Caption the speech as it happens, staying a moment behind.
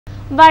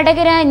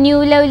Vadakara new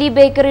lovely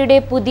ബേക്കറിയുടെ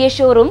പുതിയ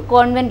showroom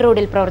convent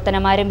റോഡിൽ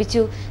പ്രവർത്തനം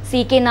ആരംഭിച്ചു.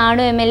 CK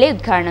നാണു MLA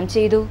ഉദ്ഘാടനം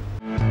ചെയ്തു.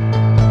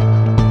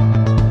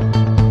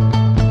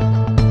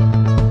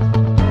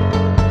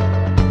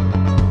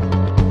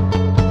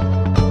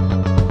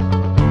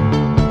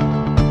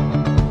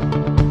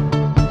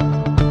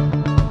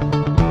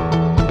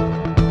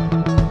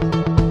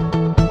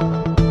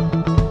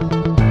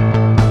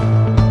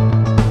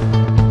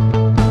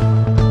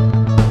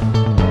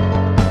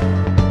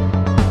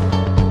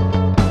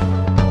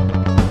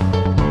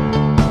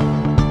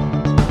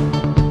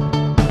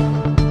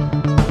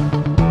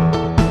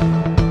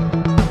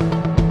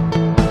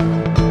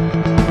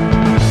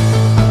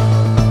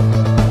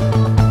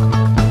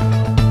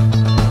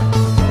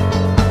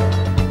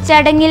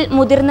 ചടങ്ങിൽ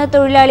മുതിർന്ന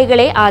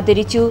തൊഴിലാളികളെ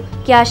ആദരിച്ചു.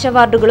 ക്യാഷ്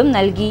അവാർഡുകളും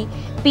നൽകി.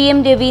 PM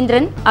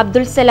രവീന്ദ്രൻ,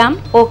 അബ്ദുൽ സലാം,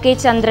 OK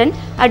ചന്ദ്രൻ,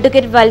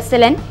 അഡ്വക്കേറ്റ്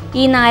വത്സലൻ,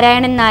 E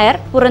നാരായണൻ നായർ,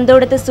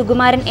 പുറന്തോടത്ത്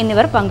സുകുമാരൻ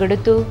എന്നിവർ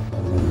പങ്കെടുത്തു.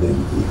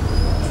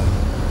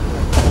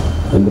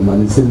 എൻ്റെ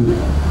മനസ്സിൽ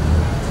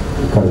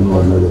കടന്നു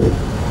വന്നത്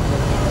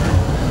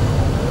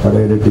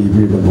വടകര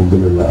TVയുടെ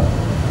മുമ്പിലുള്ള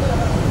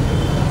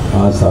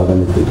ആ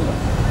സ്ഥാപനത്തിൽ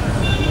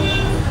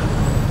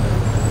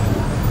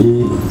ഈ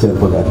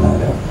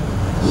ചെറുപ്പക്കാരനായ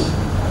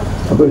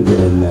അപ്പോൾ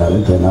ഇതന്നെയാണ്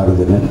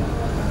ജനാർദ്ദനൻ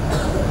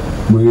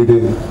വീട്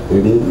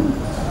എടി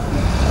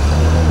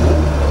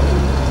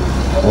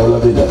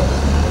ഓളവില്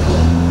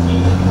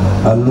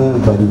അന്ന്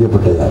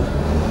പരിചയപ്പെട്ടതാണ്.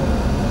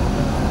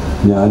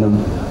 ഞാനും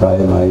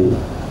പ്രായമായി,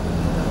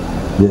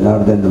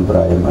 ജനാർദ്ദനും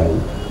പ്രായമായി.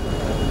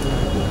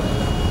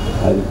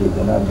 ആർക്ക്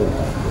ജനാർദ്ദൻ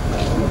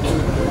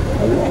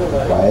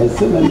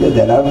വയസ്സുമല്ല,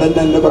 ജനാർദ്ദൻ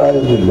എൻ്റെ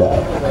പ്രായമൊന്നുമില്ല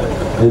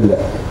ഇല്ല.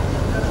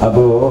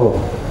 അപ്പോൾ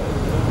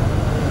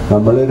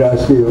നമ്മൾ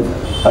രാഷ്ട്രീയം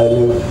അതിൽ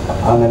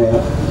അങ്ങനെ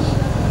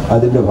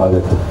അതിൻ്റെ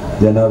ഭാഗത്ത്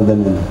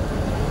ജനാർദ്ദനൻ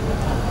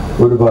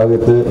ഒരു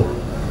ഭാഗത്ത്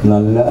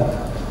നല്ല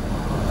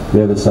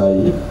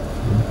വ്യവസായി,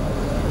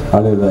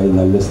 ആളുകളായി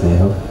നല്ല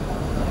സ്നേഹം,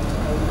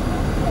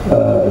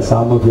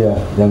 സാമൂഹ്യ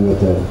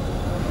രംഗത്ത്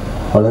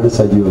വളരെ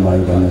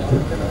സജീവമായി രംഗത്ത്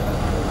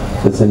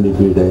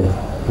SNDPയുടെ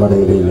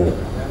വടകരയിലെ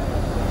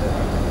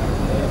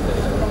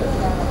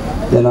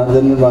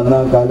ജനാർദ്ദനൻ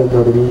വന്ന കാലം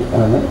തുടങ്ങി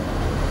ആണ്.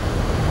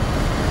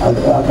 അത്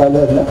ആ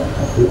കാലമല്ല,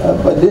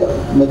 വലിയ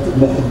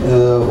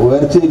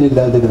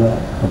ഉയർച്ചയിലില്ലാതിരുന്ന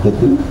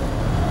മറ്റത്തിൽ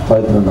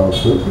 12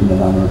 ഡോക്ടർ, പിന്നെ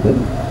നാമത്തിൽ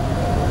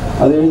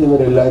അത് കഴിഞ്ഞ്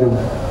ഇവരെല്ലാവരും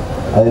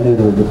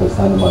അതിനൊരു വലിയ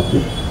പ്രസ്ഥാനമാക്കി.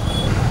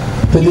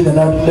 വലിയ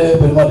ജനാട്ടിലെ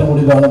പെരുമാറ്റം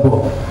കൂടി കാണുമ്പോൾ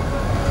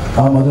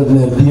ആ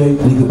മതത്തിലെ FDI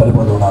എനിക്ക്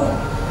പലപ്പോഴും തോന്നാറ്.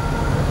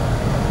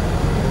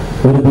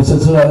 ഒരു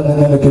ബിസിനസ്സുകാരൻ എന്ന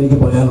നിലയ്ക്ക് എനിക്ക്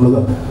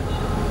പറയാനുള്ളത്,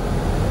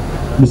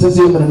 ബിസിനസ്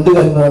ചെയ്യുമ്പോൾ 2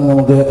 കാര്യങ്ങളാണ്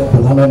നമുക്ക്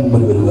പ്രധാനമായി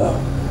മുമ്പിൽ വരിക.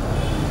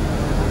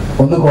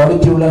 ഒന്ന്,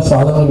 ക്വാളിറ്റിയുള്ള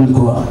സാധനങ്ങൾ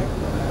വിൽക്കുക.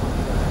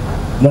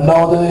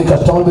 രണ്ടാമത്,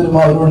 കസ്റ്റമർ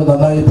വരുമ്പോൾ അവരോട്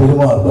നന്നായി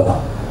പെരുമാറുക.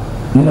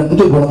 ഈ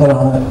 2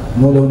 ഗുണങ്ങളാണ്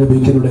ന്യൂ ലവ്ലി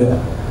ബേക്കറിയുടെ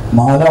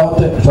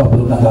 4ാമത്തെ ഷോപ്പ്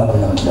തുടങ്ങാൻ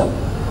കാരണം മനസ്സിലാവും.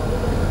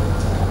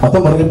 അത്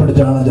മുറുകെ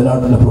പിടിച്ചാണ്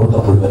ജനാട്ടിൻ്റെ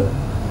പ്രവർത്തനം മുഴുവൻ.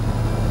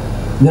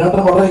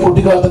 ജനാട്ടിന് വളരെ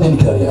കുട്ടിക്കാലത്ത് തന്നെ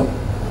എനിക്കറിയാം.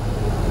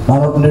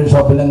 നാനോട്ടിൻ്റെ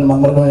ഷോപ്പിൽ,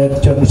 മംഗളമായ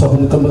ചേട്ടൻ്റെ ഷോപ്പിൽ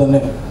നിൽക്കുമ്പോൾ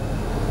തന്നെ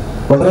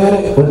വളരെയേറെ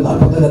ഒരു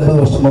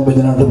 40-50 വർഷം മുമ്പ്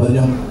ജനാട്ട്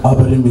പരിചയം, ആ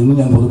പരിചയം ഇന്ന്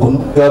ഞാൻ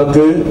പുതുക്കുന്നു.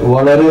 ഇവർക്ക്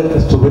വളരെ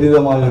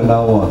സുപരിതമായ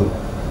ഉണ്ടാവും. അത്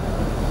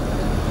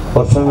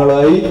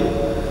വർഷങ്ങളായി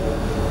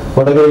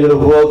വടകരയുടെ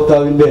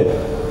ഉപഭോക്താവിൻ്റെ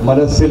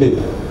മനസ്സിൽ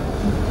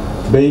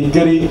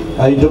ബേക്കറി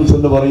ഐറ്റംസ്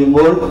എന്ന്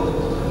പറയുമ്പോൾ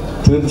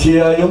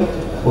തീർച്ചയായും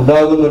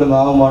ഉണ്ടാകുന്നൊരു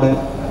നാമമാണ്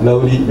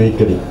ലവ്ലി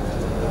ബേക്കറി.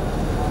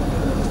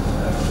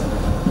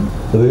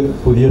 അത്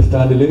പുതിയ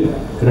സ്റ്റാൻഡിൽ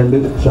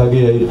 2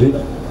 ശാഖയായിട്ട്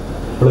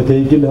ഇവിടെ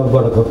കേക്കിൻ്റെ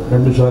അടക്കം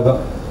 2 ശാഖ.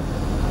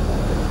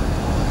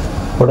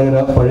 വടകര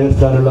പഴയ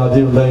സ്റ്റാൻഡിൽ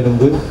ആദ്യം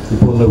ഉണ്ടായിരുന്നത്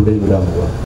ഇപ്പോൾ ഒന്ന് ഇവിടെയും വരാൻ പോവുക.